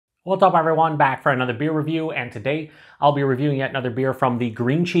What's up, everyone? Back for another beer review, and today I'll be reviewing yet another beer from the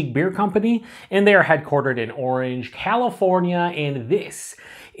Green Cheek Beer Company, and they are headquartered in Orange, California, and this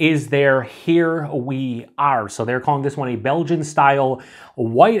is their Here We Are. So they're calling this one a Belgian-style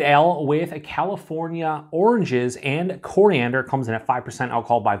white ale with California oranges and coriander. It comes in at 5%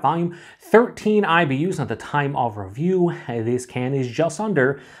 alcohol by volume, 13 IBUs. At the time of review, this can is just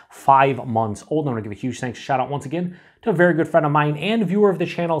under 5 months old. I want to give a huge thanks, shout out once again to a very good friend of mine and viewer of the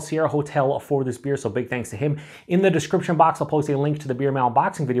channel, Sierra Hotel, for this beer. So big thanks to him. In the description box, I'll post a link to the beer mail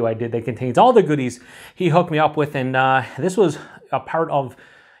unboxing video I did that contains all the goodies he hooked me up with. And this was a part of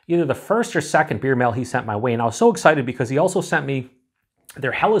either the first or second beer mail he sent my way. And I was so excited because he also sent me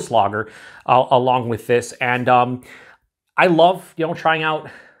their Helles Lager along with this. And I love, trying out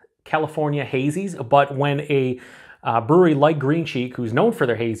California hazies, but when a brewery like Green Cheek, who's known for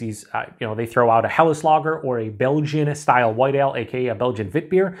their hazies, they throw out a Helles Lager or a Belgian-style white ale, aka a Belgian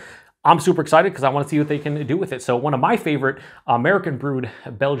Witbier. I'm super excited because I want to see what they can do with it. So one of my favorite American brewed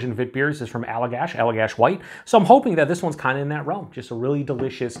Belgian Witbiers is from Allagash White. So I'm hoping that this one's kind of in that realm, just a really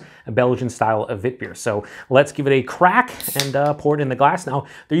delicious Belgian style of Witbier. So let's give it a crack and pour it in the glass. Now,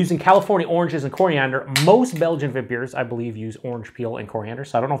 they're using California oranges and coriander. Most Belgian Witbiers, I believe, use orange peel and coriander.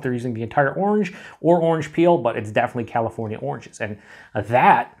 So I don't know if they're using the entire orange or orange peel, but it's definitely California oranges. And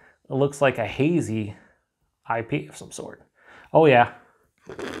that looks like a hazy IP of some sort. Oh yeah.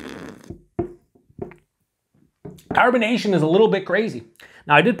 Carbonation is a little bit crazy.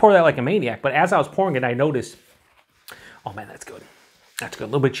 Now, I did pour that like a maniac, but as I was pouring it, I noticed, oh man, that's good. That's good. A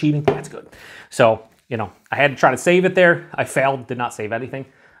little bit cheating. That's good. So, I had to try to save it there. I failed, did not save anything.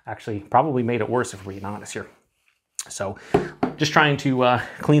 Actually, probably made it worse if we're being honest here. So, just trying to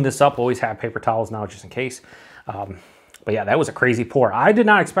clean this up. Always have paper towels now just in case. But yeah, that was a crazy pour. I did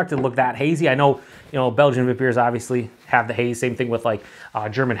not expect it to look that hazy. I know, Belgian Witbiers obviously have the haze. Same thing with like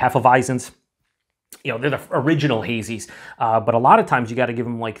German Hefeweizens. They're the original hazies. But a lot of times you got to give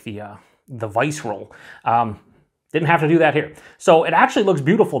them like the vice roll. Didn't have to do that here. So it actually looks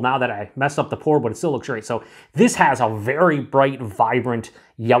beautiful now that I messed up the pour, but it still looks great. So this has a very bright, vibrant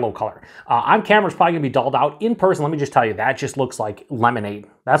yellow color. On camera, it's probably gonna be dulled out. In person, let me just tell you, that just looks like lemonade.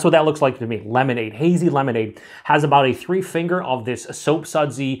 That's what that looks like to me, lemonade. Hazy lemonade. Has about a 3 finger of this soap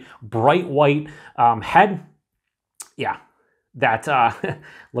sudsy, bright white head. Yeah, that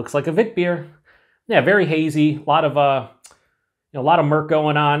looks like a Witbier. Yeah, very hazy, a lot of murk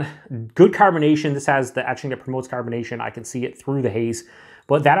going on. Good carbonation. This has the etching that promotes carbonation. I can see it through the haze.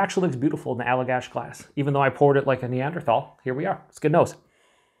 But that actually looks beautiful in the Allagash glass. Even though I poured it like a Neanderthal, here we are. It's good nose.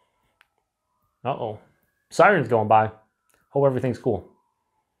 Uh-oh. Siren's going by. Hope everything's cool.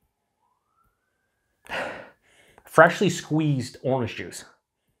 Freshly squeezed orange juice.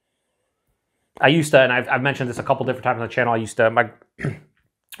 I used to, and I've mentioned this a couple different times on the channel,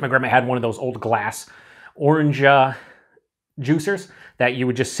 my grandma had one of those old glass orange juicers that you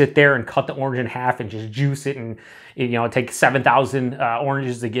would just sit there and cut the orange in half and just juice it, and it'd take 7,000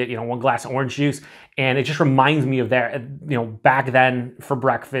 oranges to get 1 glass of orange juice. And it just reminds me of that, back then for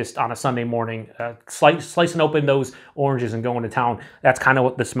breakfast on a Sunday morning, slicing open those oranges and going to town. That's kind of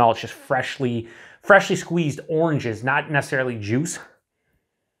what the smell is, just freshly squeezed oranges, not necessarily juice.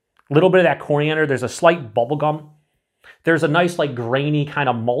 A little bit of that coriander. There's a slight bubble gum. There's a nice like grainy kind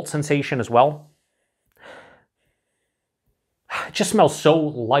of malt sensation as well. It just smells so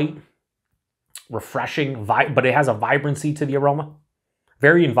light, refreshing, but it has a vibrancy to the aroma.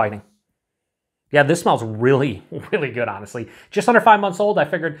 Very inviting. Yeah, this smells really, really good, honestly. Just under 5 months old. I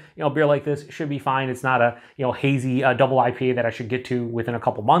figured, a beer like this should be fine. It's not a, hazy double IPA that I should get to within a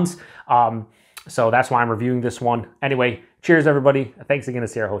couple months. So that's why I'm reviewing this one. Anyway, cheers, everybody. Thanks again to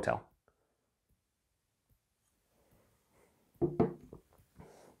Sierra Hotel.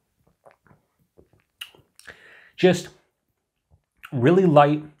 Just really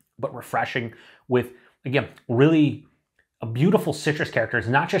light, but refreshing with, again, really a beautiful citrus character. It's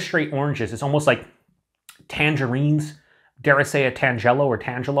not just straight oranges. It's almost like tangerines. Dare I say a Tangelo or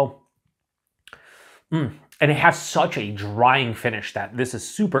Tangelo. And it has such a drying finish that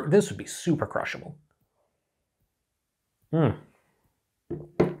this would be super crushable. Buying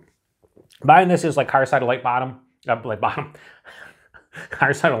this is like higher side of light bottom.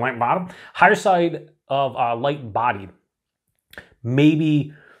 Higher side of light bottom. Higher side of light bodied.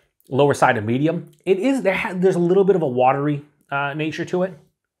 Maybe lower side of medium. It is there's a little bit of a watery nature to it.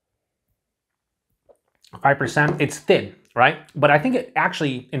 5%. It's thin, right? But I think it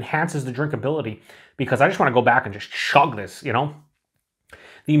actually enhances the drinkability because I just want to go back and just chug this, The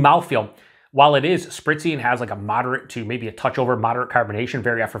mouthfeel. while it is spritzy and has like a moderate to maybe a touch over moderate carbonation,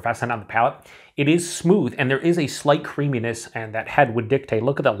 very effervescent on the palate, it is smooth and there is a slight creaminess, and that head would dictate.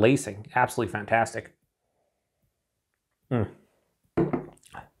 Look at the lacing. Absolutely fantastic.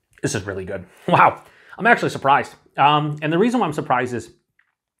 This is really good. Wow. I'm actually surprised. And the reason why I'm surprised is,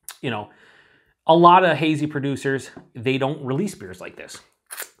 you know, a lot of hazy producers, they don't release beers like this.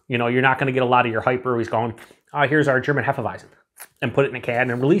 You know, you're not going to get a lot of your hype breweries going, oh, here's our German Hefeweizen, and put it in a can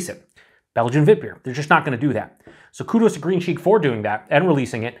and release it. Belgian Witbier, they're just not going to do that. So kudos to Green Cheek for doing that and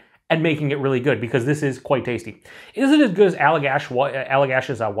releasing it and making it really good, because this is quite tasty. Is it as good as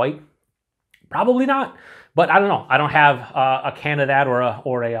Allagash's white? Probably not. But I don't know. I don't have a can of that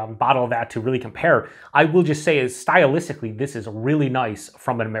or a bottle of that to really compare. I will just say, is stylistically, this is really nice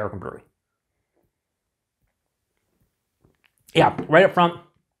from an American brewery. Yeah, right up front,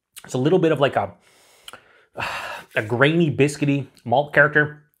 it's a little bit of like a grainy, biscuity malt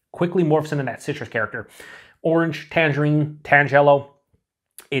character. Quickly morphs into that citrus character. Orange, tangerine, tangelo.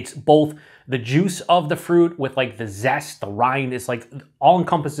 It's both the juice of the fruit with like the zest, the rind. It's like all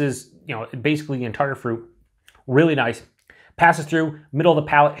encompasses, you know, basically the entire fruit. Really nice. Passes through, middle of the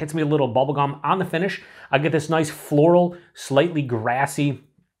palate, hits me a little bubblegum. On the finish, I get this nice floral, slightly grassy,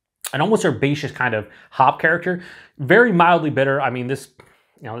 and almost herbaceous kind of hop character. Very mildly bitter. I mean, this,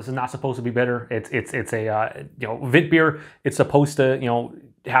 you know, this is not supposed to be bitter. It's a you know, Witbier. It's supposed to, you know,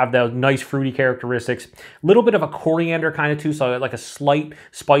 have those nice fruity characteristics. A little bit of a coriander kind of too, so like a slight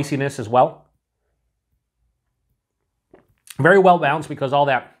spiciness as well. Very well balanced, because all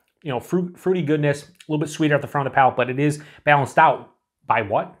that, you know, fruity goodness, a little bit sweeter at the front of the palate, but it is balanced out by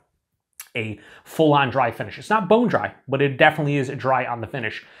what? A full-on dry finish. It's not bone dry, but it definitely is dry on the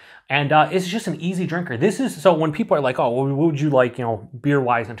finish. And it's just an easy drinker. This is, so when people are like, oh, what would you like, you know,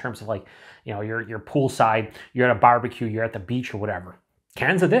 beer-wise in terms of like, you know, you're poolside, you're at a barbecue, you're at the beach or whatever.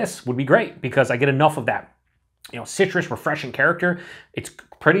 Cans of this would be great, because I get enough of that, you know, citrus, refreshing character. It's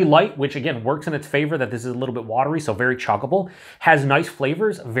pretty light, which again works in its favor that this is a little bit watery, so very chuggable. Has nice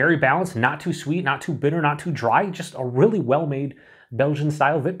flavors, very balanced, not too sweet, not too bitter, not too dry. Just a really well-made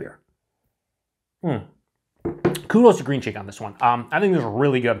Belgian-style Witbier. Kudos to Green Cheek on this one. I think this is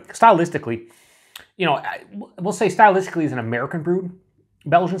really good. Stylistically, you know, we'll say stylistically is an American brewed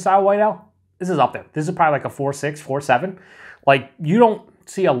Belgian-style white ale. This is up there. This is probably like a 4.6, 4.7. Like, you don't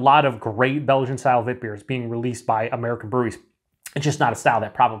see a lot of great Belgian-style Witbiers being released by American breweries. It's just not a style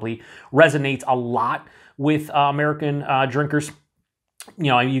that probably resonates a lot with American drinkers.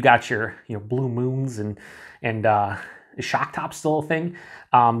 You know, you got your, you know, Blue Moons and Shock Top still a thing.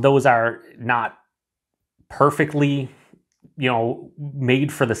 Those are not perfectly, you know, made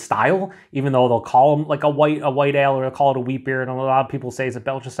for the style, even though they'll call them like a white ale, or they'll call it a wheat beer, and a lot of people say it's a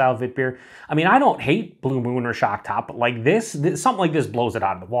Belgian-style Witbier. I mean, I don't hate Blue Moon or Shock Top, but like this something like this blows it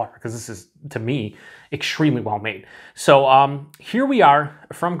out of the water, because this is, to me, extremely well made. So here we are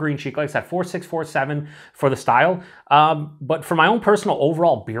from Green Cheek, like I said, 4.6, 4.7 for the style. But for my own personal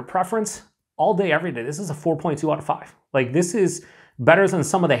overall beer preference, all day, every day, this is a 4.2 out of 5. Like, this is better than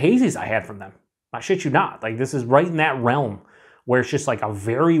some of the hazies I had from them. I shit you not. Like, this is right in that realm where it's just like a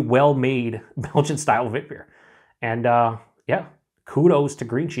very well-made Belgian-style Witbier. And yeah, kudos to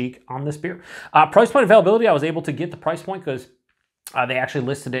Green Cheek on this beer. Price point availability, I was able to get the price point because they actually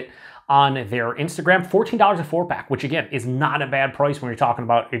listed it on their Instagram. $14 a 4-pack, which again is not a bad price when you're talking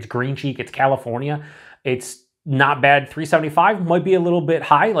about it's Green Cheek, it's California. It's not bad. $3.75 might be a little bit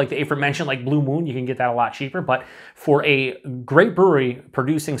high, like the aforementioned, like Blue Moon, you can get that a lot cheaper. But for a great brewery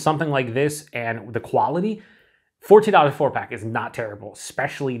producing something like this and the quality, $14 4-pack is not terrible,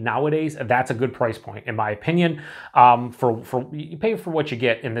 especially nowadays. That's a good price point, in my opinion. For you pay for what you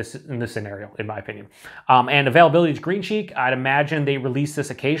get in this scenario, in my opinion. And availability is Green Cheek. I'd imagine they release this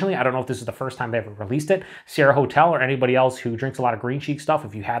occasionally. I don't know if this is the first time they ever released it. Sierra Hotel or anybody else who drinks a lot of Green Cheek stuff,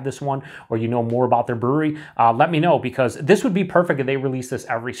 if you have this one or you know more about their brewery, let me know, because this would be perfect if they release this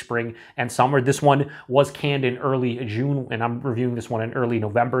every spring and summer. This one was canned in early June, and I'm reviewing this one in early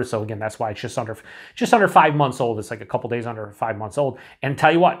November. So again, that's why it's just under 5 months old. It's like a couple days under 5 months old. And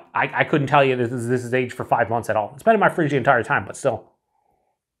tell you what, I couldn't tell you this is aged for 5 months at all. It's been in my fridge the entire time, but still.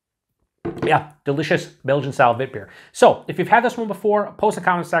 Yeah, delicious Belgian-style Witbier. So, if you've had this one before, post in the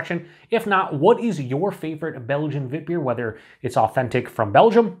comment section. If not, what is your favorite Belgian Witbier, whether it's authentic from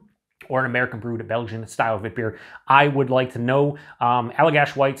Belgium or an American brewed Belgian-style Witbier? I would like to know.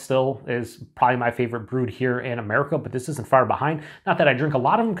 Allagash White still is probably my favorite brewed here in America, but this isn't far behind. Not that I drink a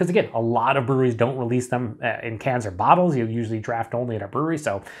lot of them, because again, a lot of breweries don't release them in cans or bottles. You usually draft only at a brewery.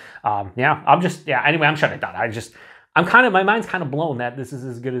 So yeah, anyway, I'm shutting it down. my mind's kind of blown that this is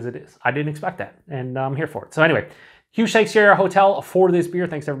as good as it is. I didn't expect that, and I'm here for it. So anyway, Huge thanks to your hotel for this beer.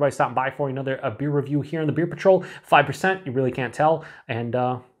 Thanks everybody stopping by for another beer review here on the Beer Patrol. 5%, you really can't tell. And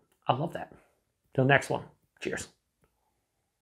I love that. Till next one. Cheers.